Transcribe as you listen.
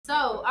So,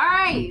 all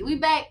right, we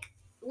back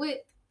with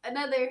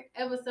another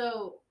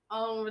episode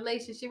on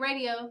Relationship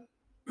Radio,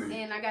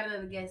 and I got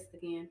another guest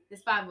again.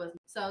 There's 5 of us.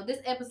 So this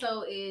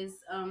episode is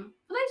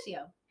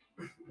fellatio.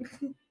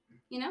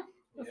 You know,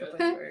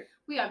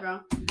 we are grown.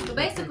 So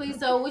basically,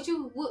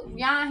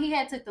 Jan, he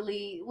had took the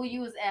lead. Well,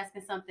 you was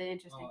asking something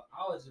interesting.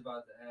 I was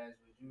about to ask,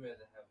 would you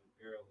rather have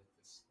a girl with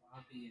the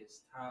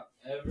sloppiest top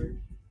ever,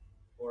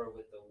 or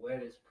with the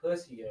wettest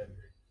pussy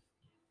ever?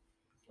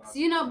 So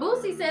you know,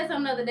 Boosie said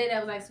something the other day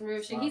that was like some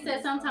real shit. He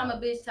said sometimes a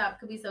bitch top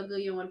could be so good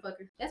you don't want to fuck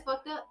her. That's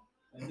fucked up.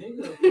 A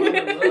nigga fall in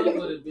love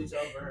with a bitch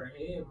over her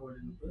head more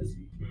than the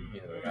pussy.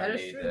 That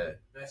is true.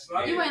 That's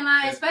like You ain't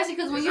lying, especially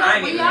because when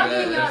y'all getting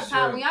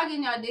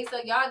y'all dick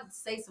sucked, y'all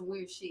say some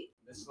weird shit.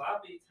 The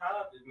sloppy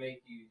top would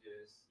make you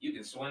just. You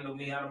can swindle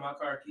me out of my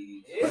car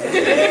keys.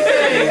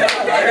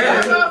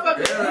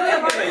 Motherfucker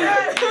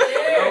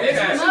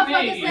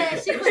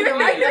said she put the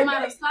right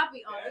amount of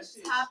sloppy on it.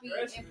 Sloppy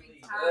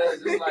every time.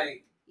 Just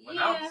like when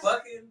I'm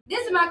fucking.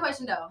 This is my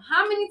question though.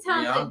 How many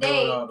times a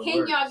day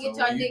can y'all get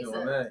your dick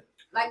sucked?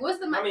 Like, what's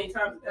the how many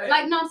times a day?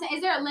 Like, no, I'm saying,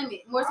 is there a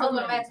limit? More so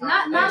what I'm asking.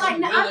 Not like,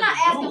 I'm not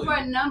asking for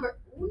a number.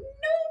 No.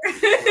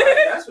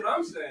 That's what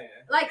I'm saying.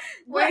 Like,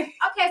 what?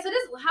 Okay, so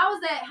this, how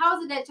is it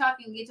that y'all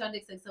can get y'all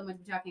dick sucked so much,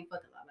 but y'all can't fuck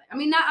a lot? Like, I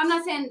mean, I'm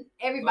not saying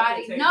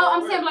everybody. No,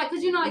 I'm saying like,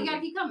 cause you know, like, you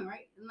gotta keep coming,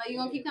 right? Like, you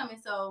gonna keep coming,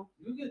 so.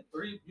 You get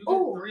three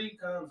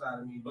comes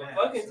out of me. But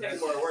fucking take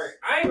more work.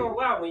 I ain't gonna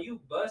lie, when you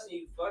bust and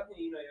you fucking,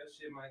 you know, your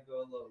shit might go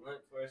a little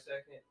limp for a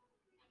second.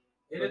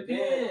 It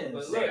depends.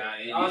 But look,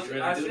 I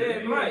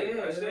said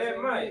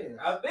Mike.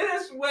 I've been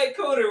in some way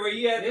cooler where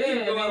you had to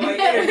keep going like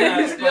that.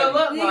 You still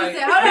look like.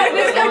 Hold on,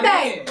 bitch, come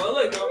back. But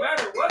look, no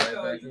matter what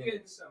though, you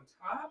getting some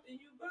top and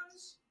you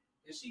bust.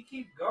 If she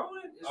keep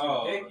going, it's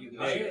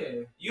ridiculous.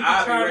 Yeah. You be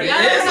trying to.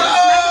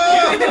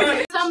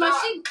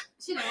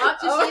 She done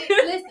locked your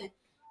shit. Listen,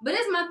 but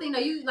it's my thing though.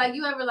 You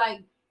ever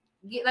like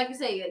get like you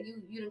say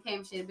you done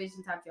came shit a bitch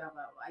and talked to y'all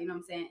about, you know what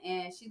I'm saying?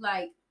 And she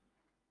like,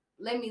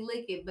 let me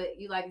lick it, but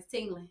you like it's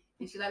tingling.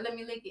 And she like, let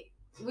me lick it.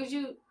 Would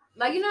you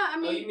like, you know? I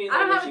mean, I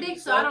don't have a dick,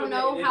 so I don't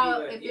know how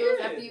it feels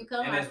after you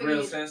come. And it's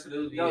real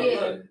sensitive. No, yeah.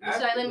 Look, she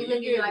like, let me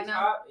lick it. You're like,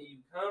 no. And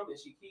you come and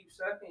she keeps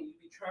sucking. You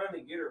be trying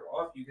to get her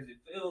off you because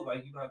it feels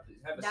like you have to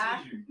have a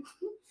seizure.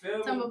 Feel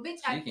me? I'm a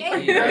bitch. I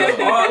can't.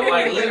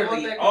 Like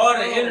literally, all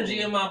the energy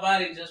in my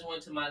body just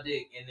went to my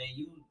dick, and then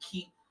you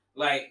keep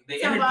like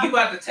the energy. You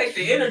about to take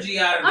the energy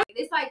out of it.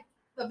 It's like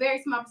a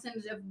very small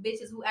percentage of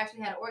bitches who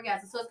actually had an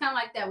orgasm. So it's kind of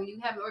like that when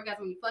you have an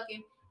orgasm when you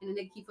fucking and the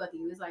nigga keep fucking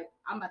you. It's like,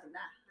 I'm about to die,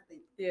 I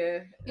think.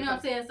 Yeah. You know what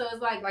I'm saying? So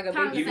it's like a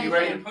kind of the you same be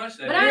ready thing. to punch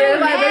that. But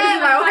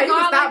okay, you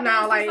can stop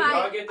now. Like,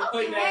 y'all get to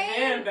putting that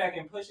hand back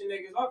and pushing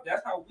niggas off.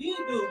 That's how we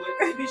do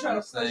it. We be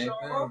trying to push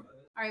y'all off.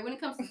 Alright, when it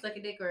comes to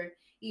sucking dick or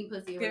eating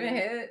pussy or giving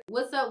head.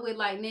 what's up with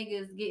like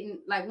niggas getting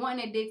like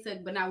wanting their dick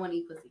sucked but not wanting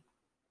to eat pussy?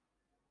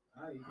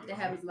 That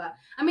happens a lot.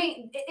 I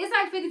mean, it's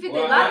like 50-50.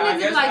 Well, a lot of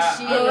niggas like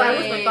shit. Like,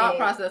 what's the thought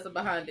process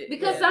behind it?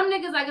 Because some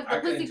niggas like if the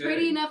pussy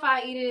pretty enough,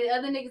 I eat it.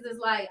 Other niggas is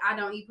like, I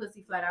don't eat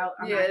pussy flat out.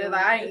 They're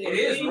like, I ain't it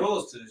is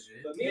rules to the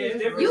shit.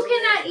 You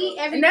cannot eat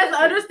every. And that's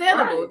pussy.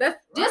 understandable. That's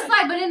just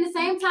like, but in the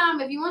same time,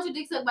 if you want your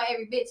dick sucked by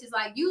every bitch, it's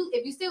like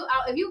if you still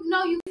out, if you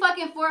know you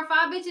fucking 4 or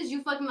 5 bitches,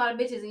 you fucking a lot of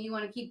bitches, and you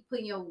want to keep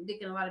putting your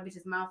dick in a lot of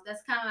bitches' mouth.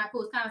 That's kind of not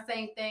cool. It's kind of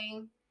same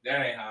thing.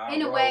 That ain't how I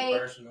in a roll way,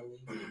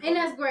 personally. And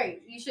that's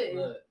great. You shouldn't.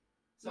 Look,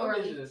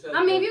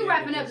 I mean, if you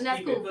wrapping up, and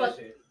that's cool. Fuck. Do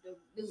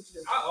what you do.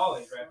 I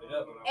always wrap it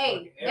up.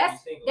 Hey,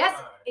 that's say that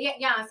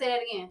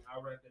again. I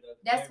wrap it up.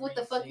 That's what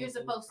the fuck you're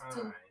supposed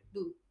to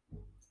do.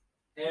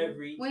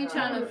 Every when you're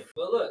trying to.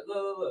 But look.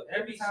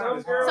 Every time.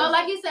 So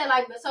like you said,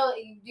 like so,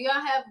 do y'all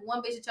have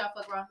one bitch that y'all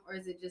fuck around, or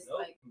is it just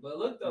like? But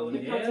look though, when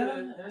it comes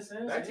to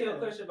back to your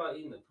question about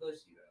eating the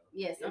pussy though.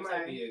 Yes, it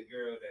might be a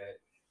girl that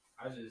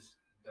I just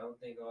don't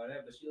think all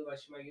that, but she look like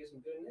she might get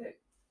some good neck.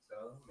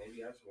 So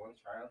maybe I just want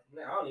to try out from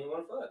that. I don't even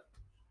want to fuck.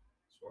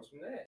 Want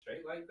some that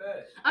straight like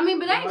that. I mean,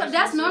 but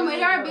that's normal.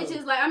 There are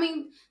bitches like, I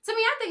mean, to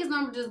me, I think it's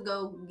normal to just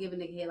go give a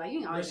nigga head. Like,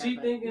 you know, but she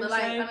thinking the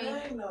same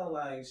thing though.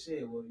 Like,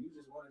 shit. Well, you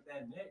just wanted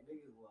that neck,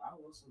 nigga. Well, I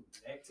want some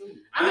neck too.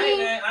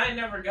 I ain't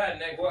never got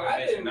neck. Well,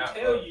 I didn't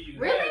tell you.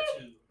 Really? Had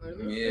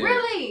to. Yeah.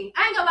 Really?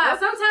 I ain't gonna lie.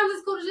 Sometimes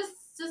it's cool to just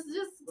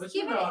but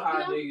give you know it.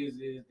 How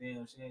niggas is,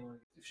 damn.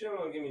 If she don't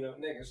want to give me no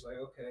neck, it's like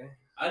okay.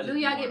 Do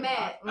y'all get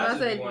mad? I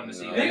just want to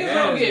see niggas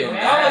don't get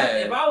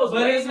mad. If I was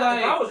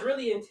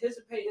really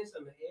anticipating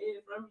some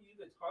head from you,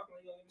 been talking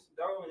to you, some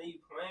dog, and you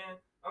playing,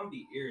 I'm gonna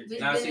be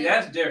irritated. Now, see,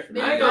 that's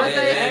different. I ain't gonna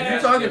say you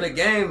talking the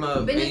game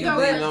up, and you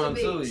lean on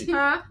to it.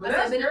 But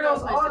that's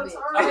girls all the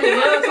time.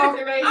 They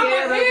talking their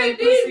head, like they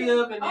pussy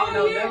up, and they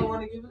don't never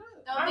want to give it up.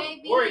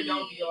 Or it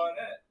don't be all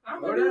that. I'm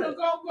gonna do the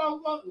go.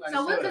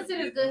 So what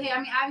considers good hair?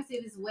 I mean, obviously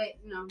if it's wet,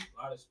 you know.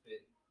 A lot of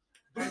spit.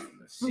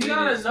 You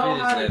gotta know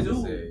how to do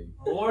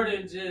more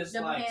than just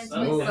like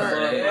something.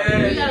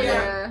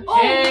 Yeah.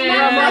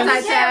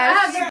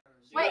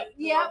 Wait,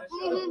 yeah. I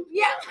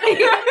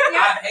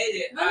hate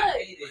it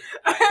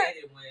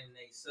when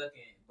they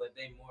sucking, but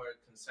they more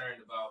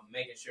concerned about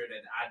making sure that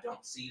I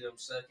don't see them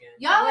sucking.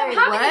 Y'all, Wait,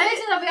 how many what?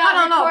 bitches of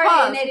y'all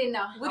recorded and they didn't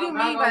know? What do you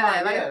mean by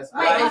that? Like, Yes.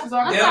 Wait, I'm They'll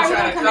sorry,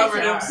 try to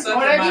cover them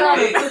sucking my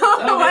dick.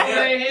 What?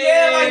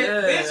 Yeah, like,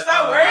 bitch,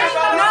 stop worrying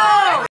about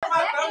No. my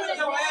thumb in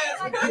your ass.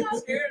 Like, I'm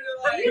scared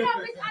of like. You know,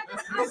 bitch, I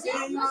see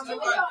you in your eyes.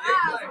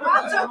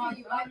 I'm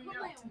joking you. Like, quit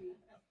playing with me.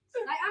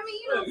 Like, I mean,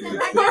 you know what I'm saying?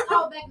 Like, that's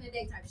all back in the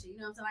day type shit. You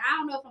know what I'm saying? Like, I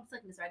don't know if I'm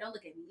sucking this right. Don't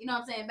look at me. You know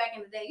what I'm saying? Back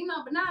in the day, you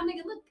know, but now,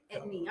 nigga, look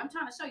at me. I'm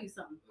trying to show you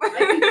something. Like,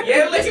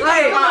 Yeah, look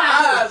at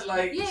my eyes,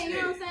 like. yeah, you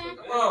know what I'm saying?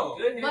 Come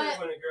on. Good But- hands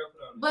when a girl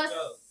put on the But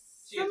show.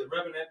 She gets to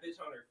rubbing that bitch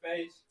on her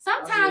face.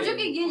 sometimes you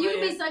can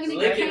be sucking and you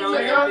Licking can't on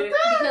look her up dick.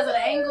 because of the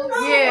angle.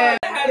 Yeah.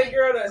 I had a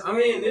girl that's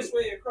laying this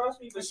way across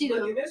me, but She she do.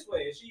 looking this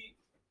way, and she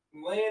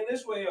laying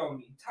this way on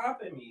me,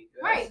 topping me.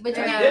 Right, but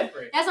that's you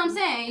different. That's what I'm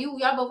saying.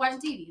 Y'all both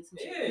watching TV and some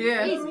shit.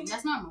 Yeah, Yeah. Easy.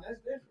 That's normal.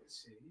 That's different.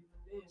 Shit,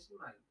 even then she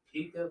might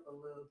peek up a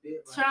little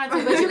bit. Like, Trying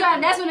to, but you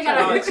got. That's when it got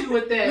I'll to. hit you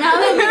with that. Now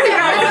let me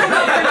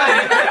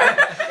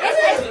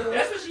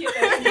That's what she had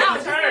It's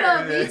out that just a little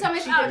sneaky bit. You tell me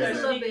it's out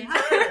just a little bit. turn.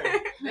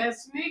 That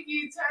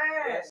sneaky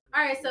time.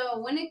 All right. So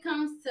when it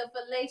comes to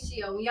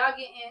fellatio, when y'all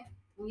get in,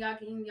 you know what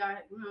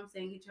I'm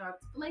saying, get y'all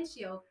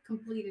fellatio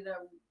completed or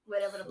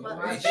whatever the fuck.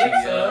 My When dick suck. y'all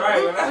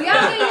get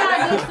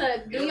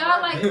y'all do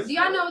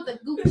y'all know what the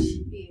gooch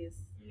is?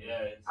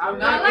 I'm I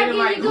not like getting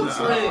my getting gooch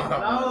gooch licked.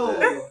 No.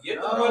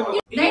 Get the No. fuck-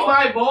 He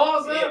my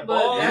balls Yeah, up, but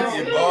balls. that's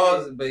You it. get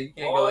balls, but you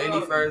can't go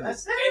any further.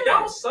 That's Hey, it.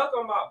 don't suck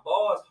on my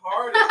balls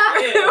hard as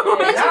hell. Bitch,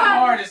 That's you got-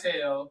 hard as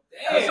hell.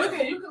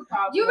 Damn. You can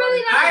pop. You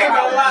really one. not- I ain't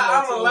gonna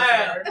lie, I'ma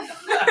laugh.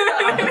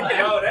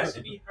 Yo, that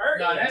should be hurt.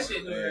 No, that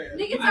shit good.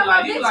 Nigga You talking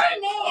about you bitch like,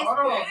 you hold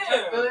on, nasty.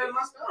 just feel it in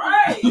my stomach.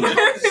 Right.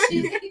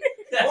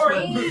 That's Or-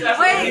 that's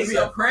Wait. makes a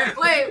cramp.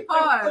 Wait, What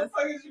pause. the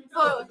fuck is you So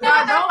doing?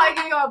 y'all don't like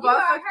getting your You butt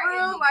are sucked hurting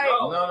through? me. Like, No.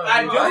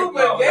 I do,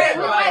 but then,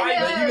 Wait, like, wait,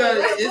 But you gotta,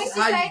 What it's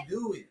you how say? you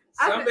do it.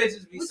 some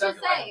bitches be What you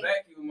sucking like say? a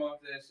vacuum off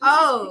that shit.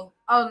 oh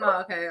no,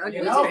 okay. You What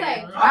know, you say?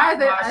 Why is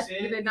it? my I shit,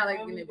 did not like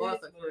you getting their feel me,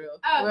 butt sucked for real.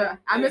 Oh, Well,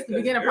 I missed the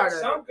beginning part of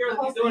it. Some girls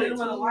Supposed be to doing hit it them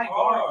too with a light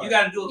hard. bar. You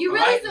gotta do it You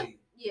really politely.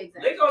 Yeah,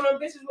 exactly. Lick on them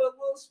bitches with a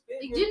little spit.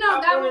 You know,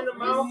 pop that one in the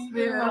was- mouth.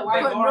 Yeah,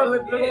 White put bar.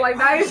 little like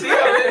nice. See how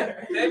they-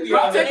 they be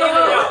on Take the a in and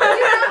little- out.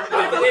 Pop A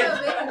it little in-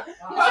 bit.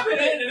 pop it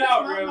in and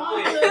out real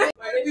quick.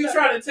 Like, if you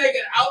trying to take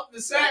it out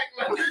the sack,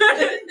 like,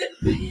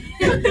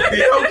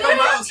 It don't come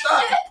out,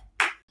 stop.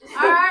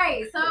 All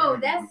right, so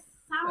that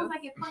sounds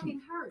like it fucking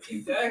hurts.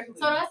 Exactly.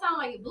 So that sounds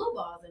like it blue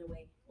balls in a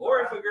way.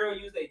 Or if a girl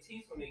use their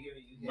teeth when they give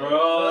it you. Bro. I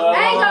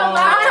ain't gonna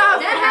lie, Sometimes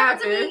that it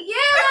happened to me. happens.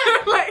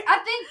 Yeah, Like,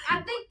 I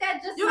think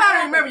that just you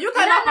gotta remember, you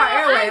cut And I off my know, I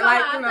airway, ain't gonna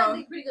like lie, you I know. suck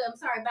dick pretty good. I'm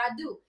sorry, but I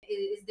do.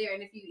 It's there,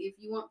 and if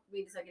you want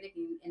me to suck a dick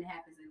and it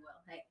happens, then well,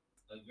 hey.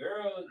 A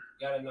girl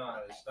gotta know how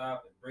to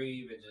stop and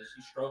breathe and just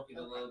you stroke it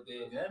a little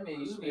bit. That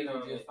means you need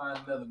to just find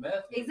another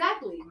method.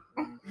 Exactly.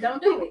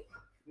 Don't do it.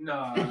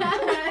 No.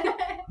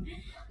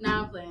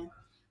 Nah, I'm playing.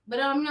 But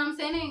you know what I'm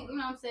saying? You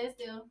know what I'm saying?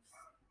 Still,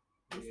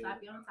 slap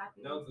you on top of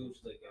you. No gooch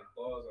licking,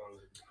 balls on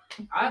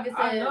it. I Nigga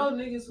said- know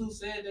niggas who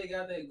said they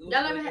got that gooch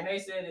Y'all ever lick, had- and they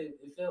said it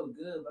felt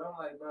good, but I'm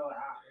like, bro,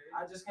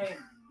 I just can't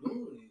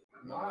do it.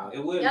 Nah.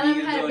 it would Y'all be ever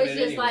you had a doing bitch it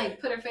just anyway. like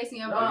put her face in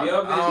your No. balls?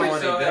 Your I don't bitch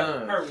want so it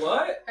done. her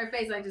what? Her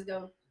face like just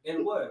go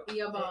In what? in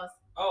your balls.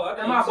 Oh, I thought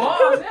And you my said-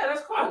 balls, yeah,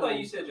 that's cool. I thought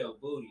you said your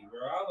booty,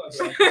 bro. I was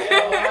like,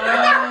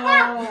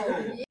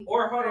 oh.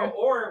 Or hold on,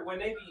 or when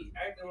they be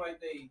acting like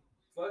they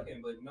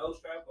fucking but no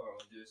strap on,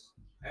 just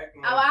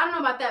acting Oh, like I don't know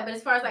about that, but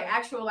as far as like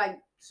actual like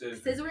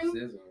Scissors. scissoring,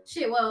 Sizzle.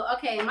 shit. Well,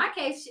 okay, in my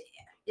case,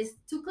 it's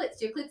two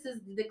clits. Your clit is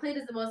the clit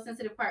is the most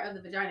sensitive part of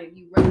the vagina. If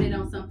you rub it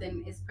on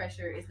something, its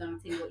pressure is gonna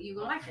tingle. You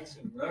gonna like that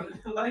shit.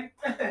 like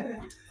that.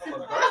 I'm a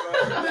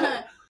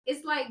burn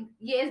It's like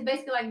it's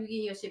basically like you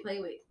getting your shit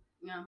played with.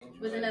 You know,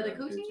 with another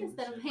coochie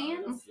instead of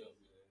hands.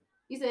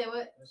 You said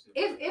what?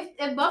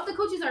 If both the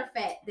coochies are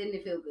fat, then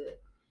it feel good.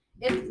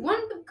 If one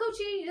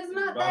coochie is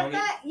not that Bony.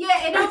 fat,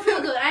 yeah, it don't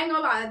feel good. I ain't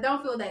gonna lie, it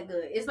don't feel that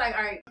good. It's like,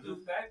 all right, Do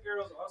fat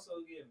girls also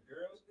give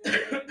girls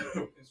good?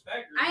 Because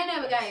fat girls. I ain't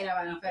never got it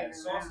about no fat Yeah,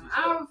 girls. sausage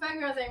I don't. Fat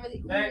girls ain't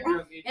really. Fat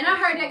girls get And I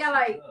heard they got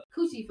like up.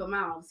 coochie for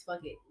mouths.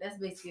 Fuck it. That's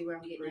basically where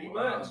I'm getting Pretty at.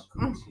 much.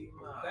 Coochie,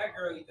 Fat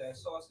girl eat that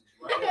sausage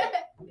right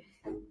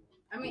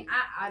I mean,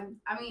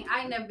 I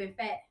ain't never been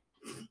fat.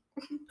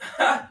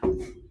 up.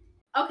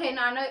 Okay,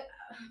 now I know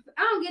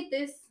I don't get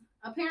this.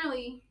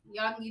 Apparently,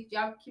 y'all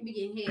can be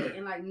getting head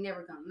and like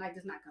never come, like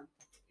just not come.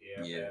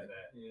 Yeah. Yeah.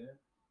 Yeah.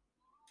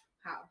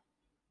 How?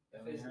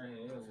 It's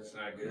It's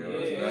not Yeah. good.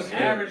 It's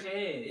average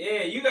head.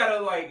 Yeah, you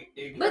gotta like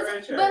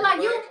encourage her. but,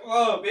 like, you-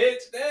 oh, bitch,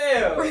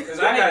 damn. Because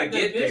I gotta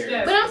get The bitch there.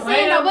 that's But I'm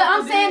saying though,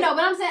 playing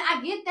but I'm saying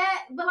I get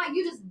that, but like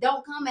you just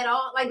don't come at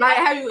all. Like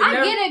have you I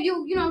never? get it if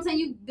you know what I'm saying,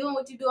 you doing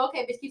what you do.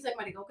 Okay, bitch, keep sucking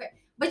my dick. Okay.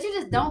 But you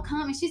just don't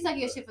come and she sucking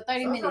your shit for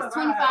 30 minutes,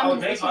 25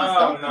 minutes, and she just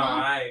oh, don't no,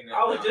 come. I ain't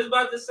I was just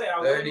about to say, I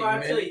wouldn't 30 lie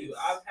to you. minutes.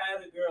 I've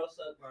had a girl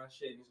suck my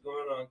shit. It's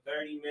going on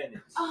 30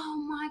 minutes. Oh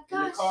my In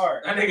the gosh.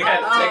 car. That nigga had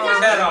to Oh take my his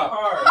head In the off.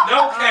 car.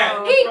 No cap.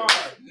 In He- the car.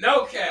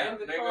 No cap,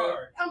 In the nigga. car.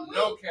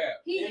 No cap.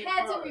 He In the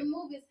had to car.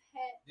 remove his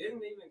head.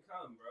 Didn't even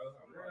come, bro.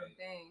 I'm like,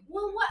 Dang.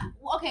 Well, what?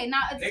 Okay, now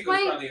Nigga was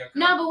explain. probably a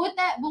No, but with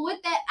that,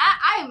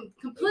 I am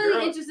Like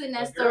completely interested in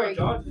that story.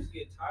 Y'all just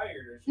get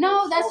tired.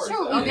 No, that's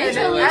true.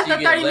 Eventually, after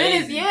 30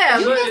 minutes, yeah.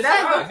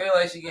 I feel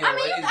like she getting I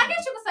mean, lazy. I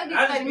guess you could say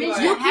 30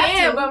 minutes. You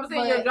can, but I'm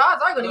saying your jaws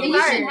are going to get you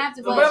tired. shouldn't have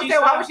to. But I'm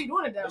saying, why was she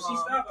doing it that But she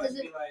long? stopped. But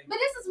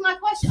this is my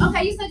question.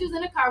 Okay, you said you was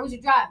in the car. Was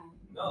you driving?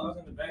 No, I was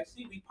in the back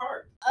seat. We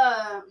parked.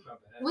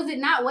 Was it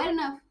not wet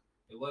enough?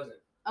 It wasn't.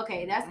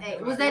 Okay, that's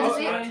it. Was that just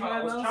it?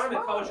 I was trying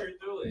to coach her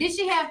through it. Did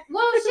she have?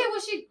 What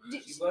was she?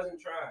 She wasn't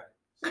trying.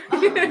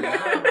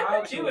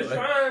 Oh. She was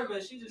trying,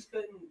 but she just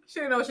couldn't. She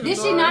didn't know what she was Did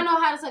doing. she not know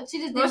how to suck? She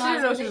just didn't know how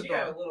to suck. She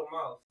had a little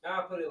mouth.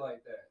 I'll put it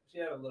like that. She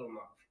had a little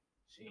mouth.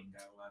 She ain't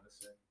got a lot to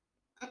say.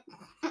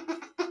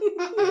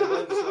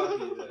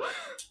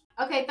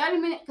 Okay, 30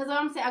 minutes. Cause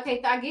I'm saying,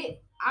 okay,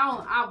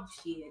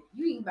 shit.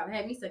 You ain't about to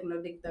have me sucking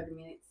no dick 30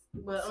 minutes.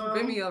 But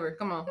bend me over.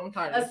 Come on, I'm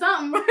tired. Or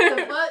something.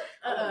 The fuck?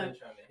 I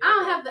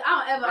don't have to.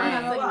 I'm not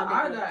sucking no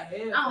I dick. got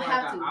head I don't for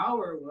have like to. an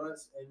hour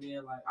once, and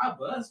then like I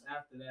bust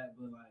after that,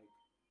 but like,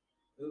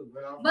 dude,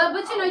 bro, But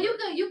you know,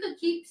 you could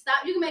keep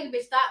stop. You can make a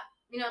bitch stop.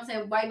 You know what I'm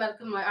saying? Why you about to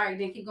come? Like, all right,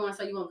 then keep going,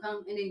 so you won't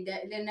come, and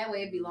then that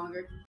way it'd be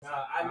longer.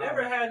 I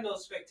never had no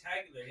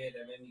spectacular head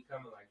that made me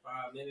come in like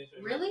 5 minutes.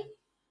 Or Really?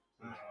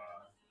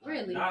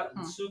 Really? Not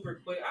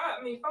super quick.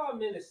 I mean, 5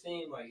 minutes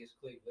seem like it's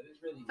quick, but it's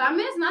really 5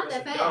 minutes not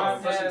that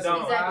fast.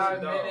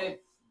 Exactly.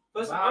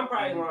 But I'm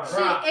probably lying.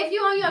 Shit, if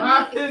you on your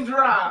drop and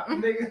drop,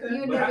 nigga.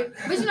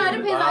 But you know, it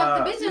depends on if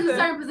the bitch in a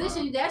certain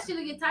position. That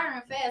shit'll get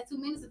tiring fast. 2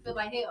 minutes will feel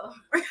like hell.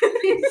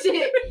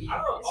 Shit.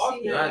 I don't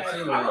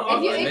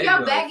often. If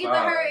your back get to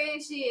hurt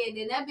and shit,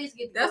 then that bitch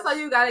get. That's why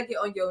you gotta get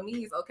on your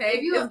knees, okay?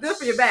 If you, it's good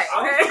for your back. I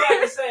Okay? was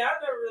about to say I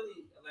never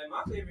really like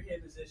my favorite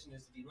head position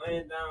is to be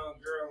laying down,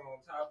 girl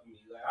on top of me.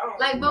 Like I don't.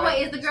 Like, but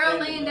wait, is the girl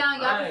laying down?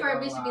 Y'all prefer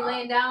a bitch to be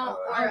laying down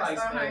or on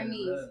her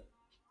knees?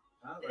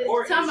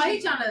 Or talking about he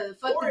trying to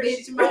fuck the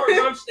bitch. Or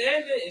if I'm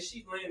standing and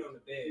she's laying on the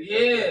bed.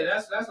 Yeah,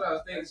 that's what I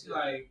was thinking. She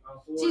like on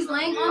fours. She's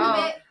laying on the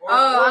bed.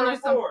 I know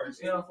some.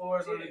 She on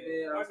fours on the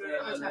bed.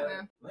 I'm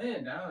standing.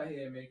 Laying down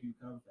here make you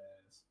come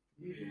fast.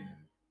 Yeah,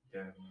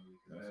 definitely.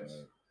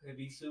 It'd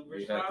be super.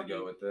 You have to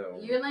go with that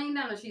one. You're laying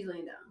down or she's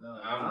laying down?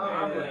 No,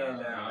 I'm laying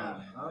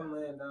down. I'm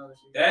laying down.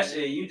 That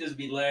shit, you just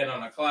be laying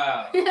on a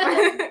cloud.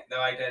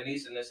 Like that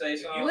Nisha to say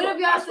something. What if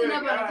y'all sitting up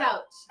on the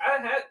couch? I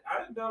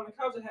didn't been on the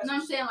couch. No,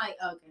 I'm saying like,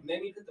 okay.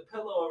 Made me put the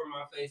pillow over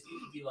my face. You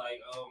would be like,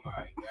 oh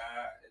my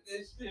god,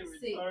 this shit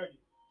retarded.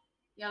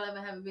 Y'all ever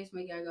have a bitch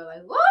make y'all go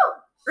like,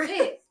 woo,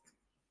 shit?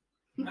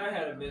 I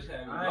had a bitch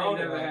have me. I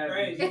never had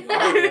crazy. Like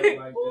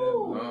that.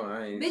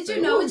 Bitch,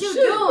 you know what you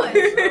doing.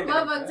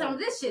 Motherfucker, tell me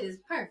this shit is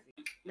perfect.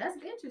 That's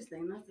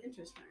interesting.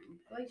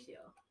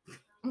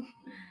 Glacial.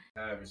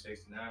 However,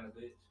 69 a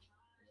bitch.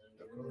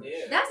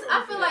 Yeah.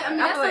 I feel like I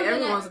feel like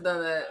everyone's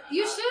done that.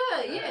 You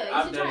should, yeah.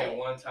 I've done it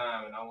one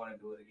time and I want to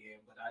do it again,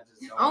 but I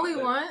just don't. Only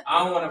one?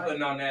 I don't want to put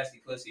no nasty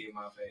pussy in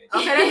my face.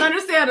 Okay, that's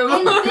understandable.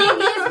 And the thing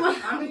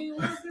is, I mean,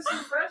 once this is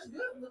fresh,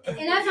 good.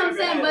 And that's what I'm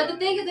saying. But the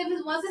thing is, if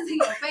it's once it's in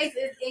your face,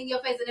 it's in your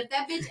face. And if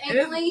that bitch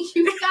ain't clean,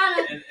 you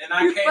gotta. And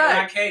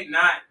I can't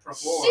not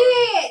perform.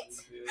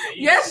 Shit.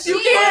 Yes, you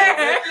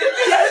can.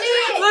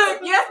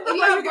 Look, yes, before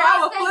you go, I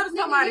will flip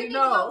somebody.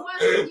 No.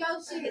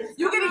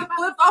 You getting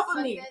flipped off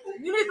of me.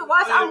 You need to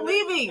watch. I'm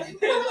leaving.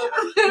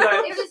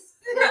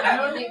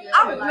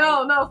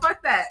 No,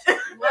 fuck that.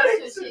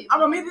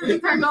 I'm immediately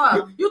turned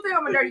off. You think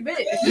I'm a dirty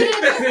bitch?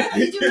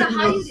 You know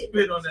how you did.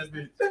 Spit on that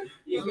bitch.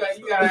 You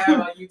gotta have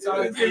like you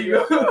talking to you.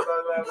 Y'all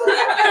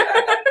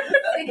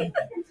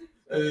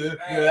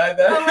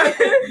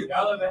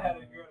ever had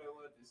a girl that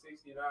went to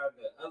 69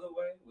 the other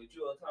way with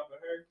you on top of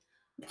her?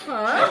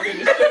 Huh?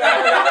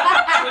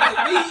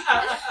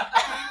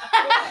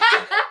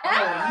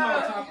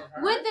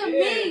 With the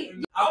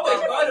meat. I always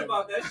thought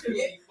about that shit would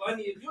be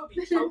funny if you would be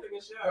choking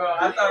and shit. Bro,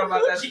 I thought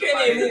about that. She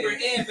can't even move her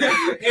hand back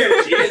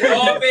here. She is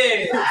all bad.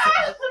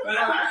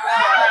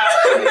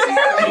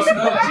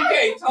 She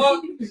can't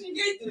talk. She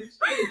can't do shit.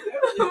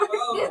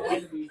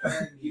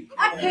 I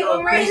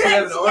can't raise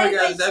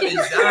that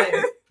bitch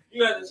dying. You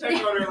got to check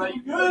on her like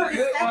you good.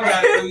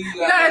 You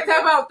gotta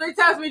tap out 3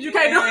 times means you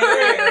can't do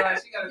it. Like,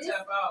 she gotta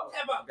tap out.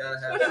 Gotta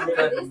have some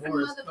type of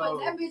Morse code.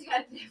 That bitch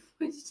got a death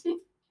wish.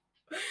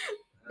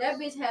 That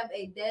bitch have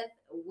a death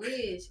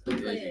wish.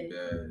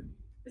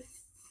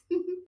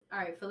 All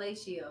right,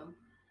 fellatio.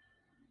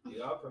 Do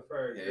y'all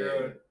prefer a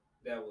girl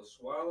that will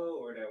swallow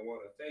or that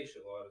want a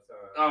facial all the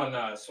time? Oh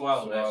no,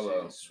 swallow that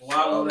shit.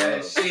 Swallow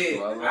that shit.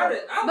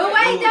 But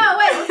wait,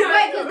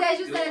 because Dad,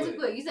 you said it too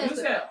quick. You said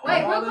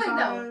wait, real quick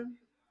though.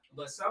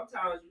 But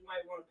sometimes you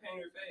might want to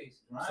paint her face.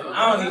 Right.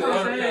 I don't even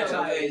want to paint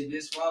your face.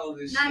 Just swallow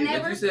this shit.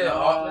 Never. You said I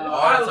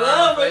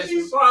love when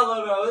you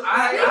swallow those.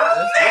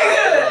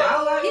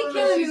 He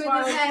killing me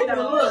with this head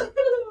though.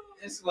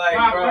 It's like,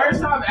 my bro.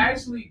 first time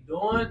actually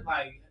doing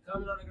like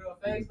coming on a girl's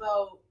face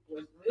though,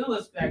 it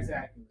was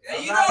spectacular.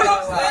 You know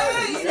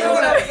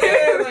what I'm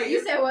saying? You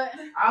said what?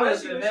 I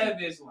was in that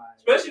bitch like.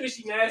 Especially when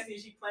she nasty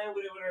and she playing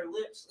with it with her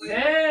lips.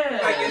 Yeah.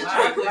 Like it's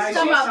chocolate. Like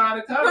she's trying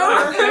to cover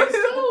her face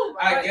too.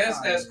 I guess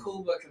guess that's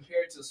cool, but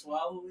compared to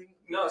swallowing,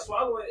 no,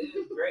 swallowing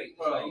is great.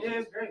 Like, yeah,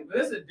 it's great, but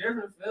it's a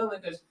different feeling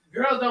because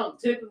girls don't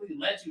typically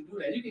let you do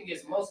that. You can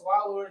get some more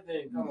swallowers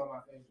than come on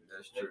my face.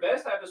 That's true. The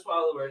best type of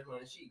swallower is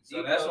when she.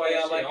 So that's why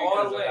y'all like it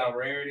all the because way. of how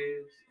rare it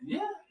is.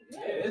 Yeah,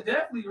 it's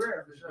definitely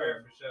rare for sure.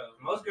 Rare for sure.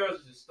 Most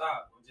girls just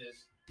stop and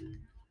just.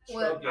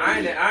 What? I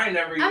ain't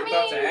never even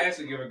thought to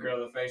actually give a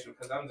girl a facial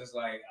because I'm just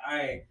like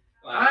I ain't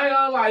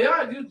gonna lie,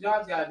 y'all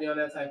gotta be on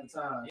that type of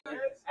time.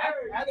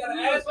 I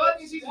gotta ask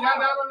fucking, she got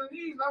down on the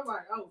knees. I'm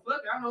like, oh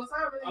fuck it, I know what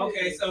time it is.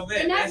 Okay, so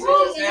man, and that's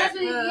really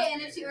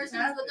and if she just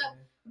look up.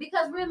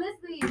 Because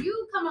realistically, if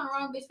you come on the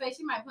wrong bitch face,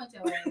 she might punch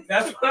your ass.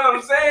 That's what I'm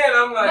saying.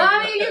 I'm like,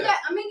 but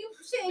you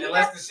shit.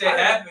 Unless the shit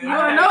happens. You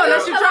don't know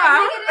unless you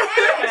try.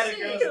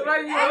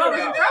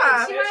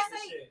 She might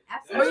say,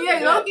 absolutely. But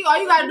yeah, Loki,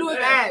 all you gotta do is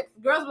ask.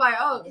 Girls be like,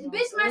 oh,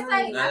 bitch might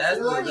say, that's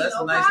a no nice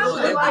little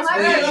problem.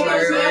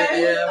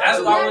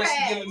 That's why when she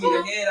giving me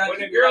the head, I when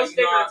the just girl be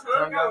stick like, her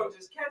tongue out and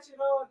just catch it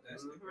on.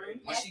 That's the great.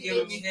 when she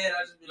giving me head,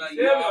 I just be like,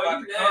 you know, I'm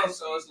about to come.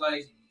 So it's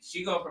like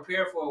she gonna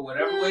prepare for it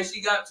whatever way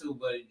she got to,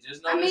 but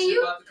just know that she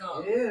about to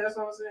come. Yeah, that's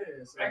what I'm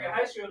saying. So, back in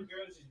high school,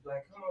 girls just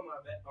like, come on my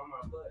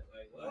butt.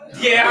 Like what?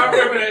 Yeah, I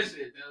remember that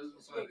shit. That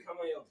was funny. Come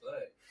on your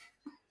butt.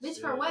 Bitch,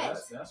 for what?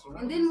 That's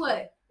what And then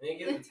what? Then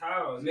get the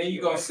towel. And then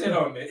you gonna sit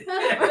on it.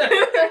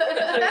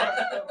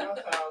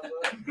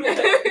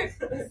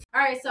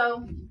 All right,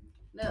 so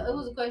it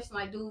was a question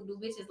like, do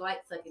bitches like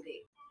sucking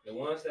dick? The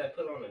ones that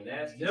put on the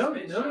nasty. Them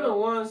spit the show.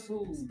 ones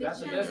who got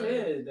the best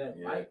head that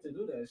like to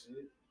do that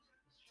shit.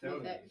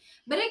 Okay.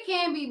 But it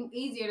can be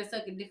easier to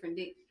suck a different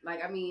dick.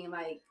 Like, I mean,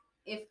 like,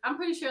 if I'm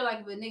pretty sure, like,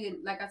 if a nigga,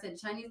 like I said,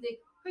 Chinese dick,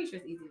 pretty sure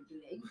it's easy to do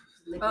that. You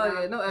just lick it oh yeah,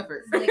 out, no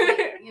effort. lick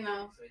it, you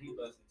know, So he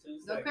busted 2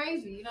 go seconds.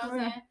 crazy, you know what I'm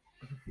saying?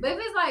 But if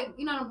it's like,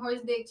 you know, them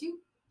horse dicks,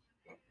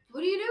 what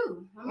do you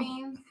do? I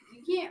mean,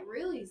 you can't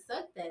really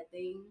suck that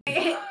thing.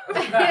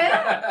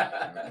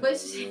 But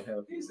shit,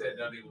 He said,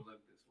 don't even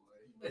look this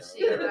way. but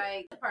shit,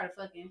 like, part of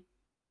fucking.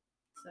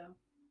 So,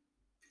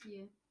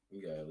 yeah.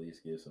 You gotta at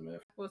least give some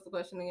effort. What's the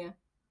question again?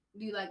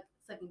 Do you like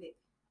sucking dick?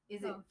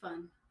 Is it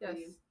fun? Yes. For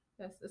you?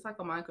 Yes, it's like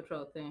a mind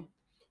control thing.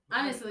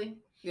 Honestly.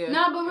 Yeah.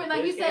 No, but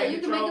like you said, you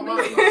can make a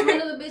bitch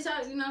swindle a bitch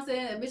out, you know what I'm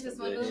saying? A bitch can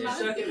swindle You a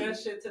sucking that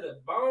shit to the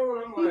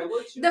bone. I'm like,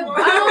 what you The want?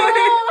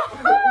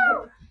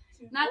 bone!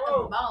 Not the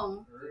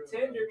bone. The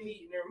tender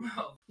meat in her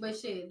mouth. But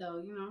shit, though,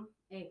 you know,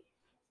 hey,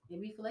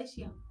 it be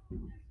fellatio.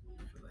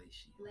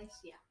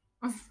 Fellatio.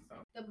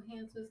 Double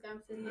hand twist,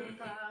 I'm sitting on the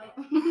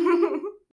cloud.